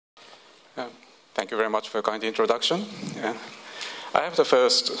Thank you very much for a kind introduction. I have to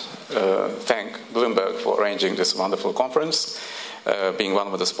first thank Bloomberg for arranging this wonderful conference. Being one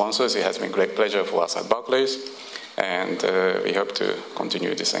of the sponsors, it has been a great pleasure for us at Barclays, and we hope to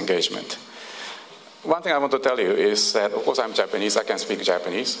continue this engagement. One thing I want to tell you is that, of course, I'm Japanese, I can speak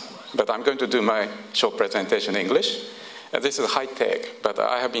Japanese, but I'm going to do my short presentation in English. This is high tech, but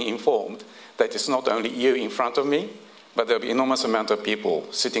I have been informed that it's not only you in front of me, but there'll be an enormous amount of people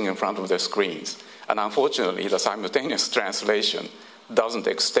sitting in front of their screens. And unfortunately, the simultaneous translation doesn't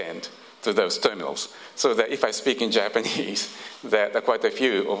extend to those terminals. So that if I speak in Japanese, that quite a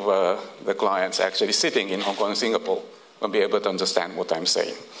few of the clients actually sitting in Hong Kong and Singapore will be able to understand what I'm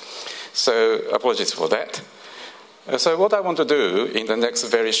saying. So apologies for that. So what I want to do in the next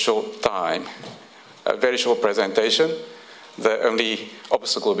very short time, a very short presentation, the only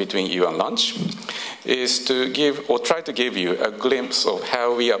obstacle between you and lunch, is to give, or try to give you a glimpse of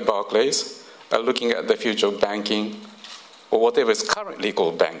how we at Barclays are looking at the future of banking, or whatever is currently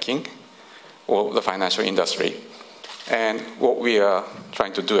called banking, or the financial industry, and what we are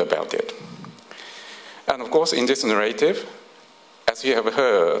trying to do about it. And of course, in this narrative, as you have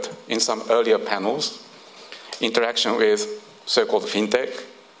heard in some earlier panels, interaction with so-called fintech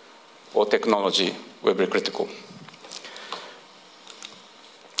or technology will be critical.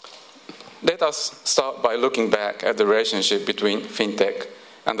 Let us start by looking back at the relationship between fintech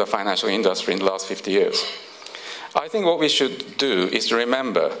and the financial industry in the last 50 years. I think what we should do is to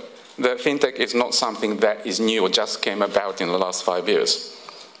remember that fintech is not something that is new or just came about in the last 5 years,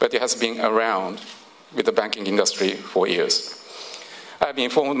 but it has been around with the banking industry for years. I've been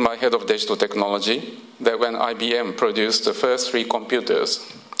informed by head of digital technology that when IBM produced the first 3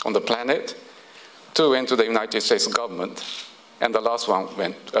 computers on the planet, 2 went to the United States government, and the last one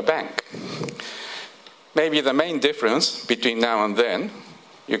went to a bank. Maybe the main difference between now and then,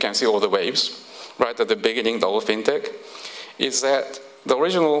 you can see all the waves, right at the beginning, the old fintech, is that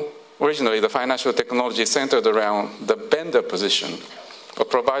originally the financial technology centered around the vendor position of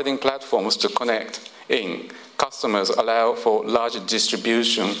providing platforms to connect in. Customers allow for large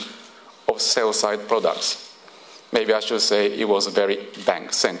distribution of sell-side products. Maybe I should say it was very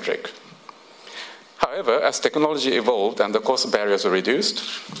bank-centric. However, as technology evolved and the cost barriers were reduced,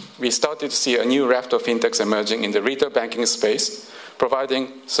 we started to see a new raft of fintechs emerging in the retail banking space,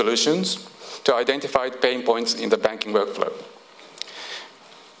 providing solutions to identified pain points in the banking workflow.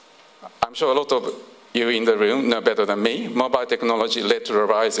 I'm sure a lot of you in the room know better than me. Mobile technology led to a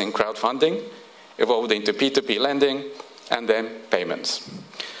rise in crowdfunding, evolved into P2P lending, and then payments.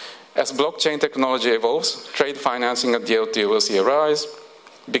 As blockchain technology evolves, trade financing and DLT will see a rise.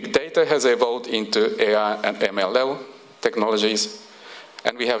 Big data has evolved into AI and ML technologies,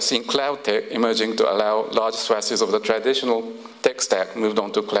 and we have seen cloud tech emerging to allow large swathes of the traditional tech stack moved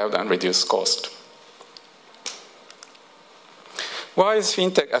on to cloud and reduce cost. Why is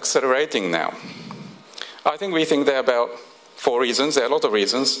fintech accelerating now? I think we think there are about 4 reasons. There are a lot of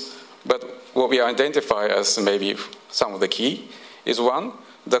reasons, but what we identify as maybe some of the key is 1,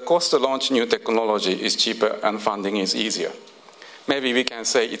 the cost to launch new technology is cheaper and funding is easier. Maybe we can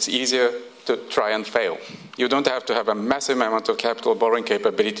say it's easier to try and fail. You don't have to have a massive amount of capital borrowing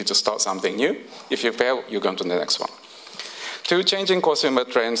capability to start something new. If you fail, you go on to the next one. 2, changing consumer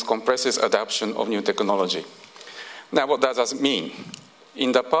trends compresses adoption of new technology. Now, what does that mean?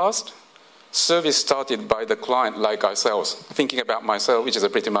 In the past, service started by the client like ourselves, thinking about myself, which is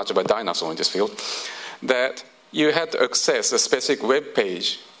pretty much of a dinosaur in this field, that you had to access a specific web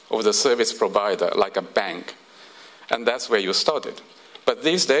page of the service provider like a bank, and that's where you started. But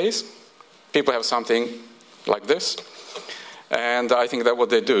these days, people have something like this, and I think that what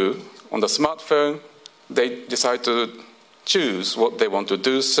they do on the smartphone, they decide to choose what they want to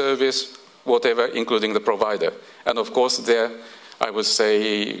do, service, whatever, including the provider. And of course, there, I would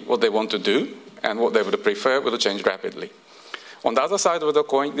say what they want to do and what they would prefer will change rapidly. On the other side of the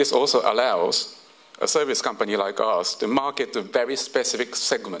coin, this also allows a service company like us to market to very specific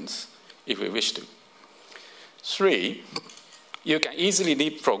segments if we wish to. 3, you can easily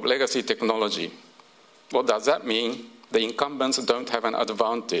leapfrog legacy technology. What does that mean? The incumbents don't have an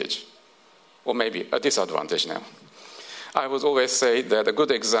advantage, or maybe a disadvantage now. I would always say that a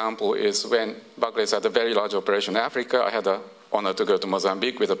good example is when Barclays had a very large operation in Africa. I had the honor to go to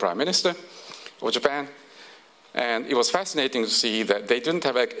Mozambique with the Prime Minister of Japan. And it was fascinating to see that they didn't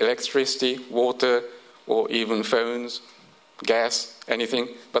have electricity, water, or even phones, gas, anything.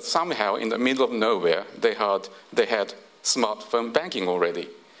 But somehow, in the middle of nowhere, they had smartphone banking already.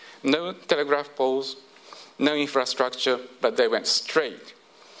 No telegraph poles, no infrastructure, but they went straight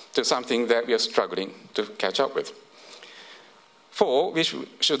to something that we are struggling to catch up with. 4, we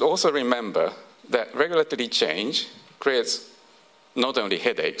should also remember that regulatory change creates not only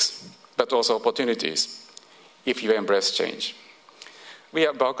headaches, but also opportunities if you embrace change. We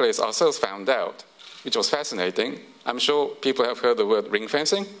at Barclays ourselves found out, which was fascinating. I'm sure people have heard the word ring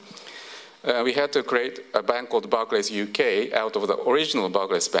fencing. We had to create a bank called Barclays UK out of the original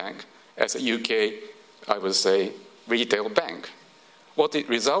Barclays Bank as a UK, I would say, retail bank. What it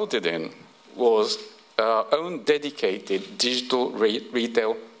resulted in was our own dedicated digital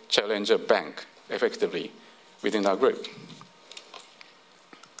retail challenger bank, effectively, within our group.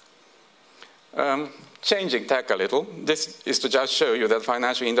 Changing tack a little, this is to just show you that the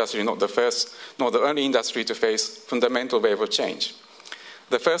financial industry is not the first, nor the only industry to face fundamental wave of change.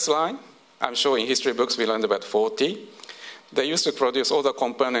 The first line, I'm sure in history books we learned about 40. They used to produce all the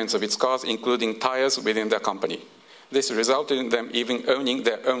components of its cars, including tires within their company. This resulted in them even owning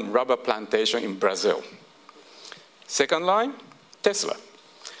their own rubber plantation in Brazil. Second line, Tesla.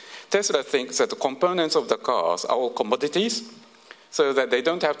 Tesla thinks that the components of the cars are all commodities, so that they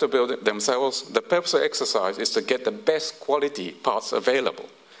don't have to build it themselves. The purpose of exercise is to get the best quality parts available.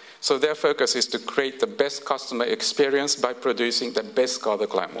 So their focus is to create the best customer experience by producing the best car the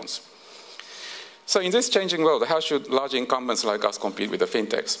client wants. So in this changing world, how should large incumbents like us compete with the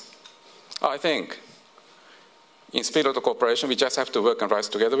fintechs? I think, in spirit of the cooperation, we just have to work and rise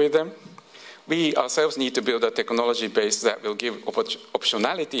together with them. We ourselves need to build a technology base that will give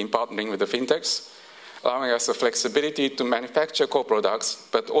optionality in partnering with the fintechs, allowing us the flexibility to manufacture core products,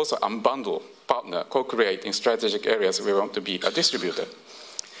 but also unbundle, partner, co-create in strategic areas where we want to be a distributor.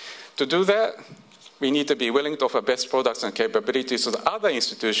 To do that, we need to be willing to offer best products and capabilities to the other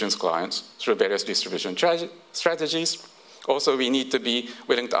institutions' clients through various distribution strategies. Also, we need to be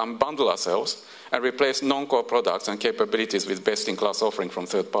willing to unbundle ourselves and replace non-core products and capabilities with best-in-class offering from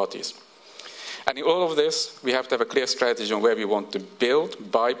third parties. And in all of this, we have to have a clear strategy on where we want to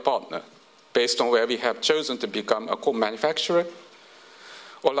build, buy, partner, based on where we have chosen to become a core manufacturer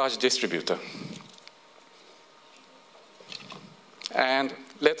or large distributor. And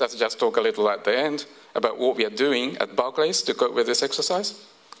let us just talk a little at the end about what we are doing at Barclays to cope with this exercise.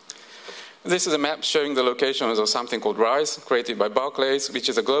 This is a map showing the locations of something called RISE, created by Barclays, which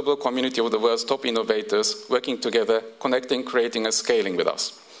is a global community of the world's top innovators working together, connecting, creating, and scaling with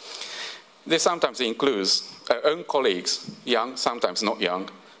us. This sometimes includes our own colleagues, young, sometimes not young,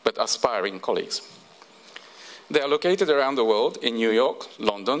 but aspiring colleagues. They are located around the world in New York,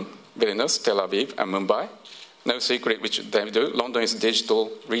 London, Vilnius, Tel Aviv, and Mumbai. No secret which they do. London is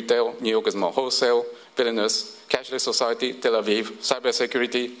digital, retail. New York is more wholesale. Vilnius, cashless society. Tel Aviv,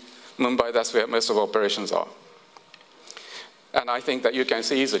 cybersecurity. Mumbai, that's where most of our operations are. And I think that you can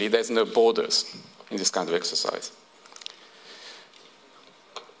see easily there's no borders in this kind of exercise.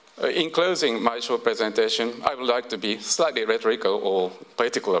 In closing my short presentation, I would like to be slightly rhetorical or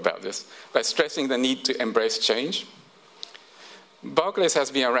political about this by stressing the need to embrace change. Barclays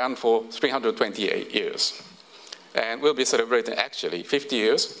has been around for 328 years, and we'll be celebrating actually 50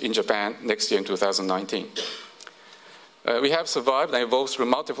 years in Japan next year in 2019. We have survived and evolved through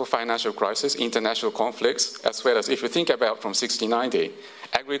multiple financial crises, international conflicts, as well as, if you think about from 1690,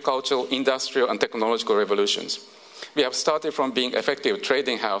 agricultural, industrial, and technological revolutions. We have started from being effective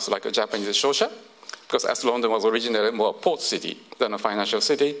trading house like a Japanese Shosha, because as London was originally more a port city than a financial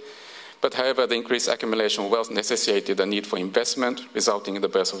city. But however, the increased accumulation of wealth necessitated the need for investment, resulting in the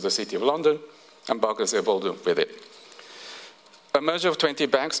birth of the City of London, and Barclays evolved with it. A merger of 20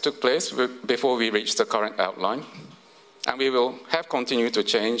 banks took place before we reached the current outline, and we will have continued to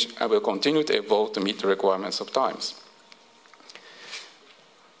change and will continue to evolve to meet the requirements of times.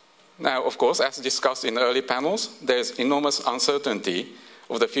 Now, of course, as discussed in early panels, there's enormous uncertainty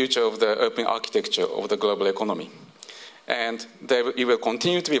of the future of the open architecture of the global economy. And it will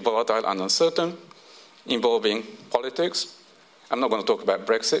continue to be volatile and uncertain, involving politics. I'm not going to talk about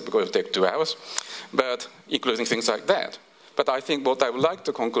Brexit because it will take 2 hours, but including things like that. But I think what I would like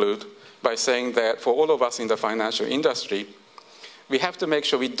to conclude by saying that for all of us in the financial industry, we have to make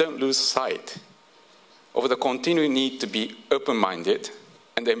sure we don't lose sight of the continuing need to be open-minded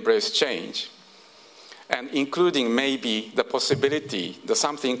and embrace change, and including maybe the possibility that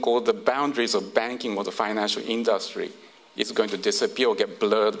something called the boundaries of banking or the financial industry is going to disappear or get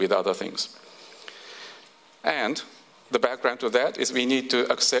blurred with other things. And the background to that is we need to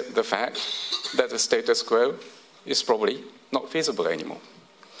accept the fact that the status quo is probably not feasible anymore.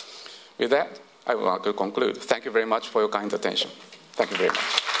 With that, I would like to conclude. Thank you very much for your kind attention. Thank you very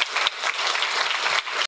much.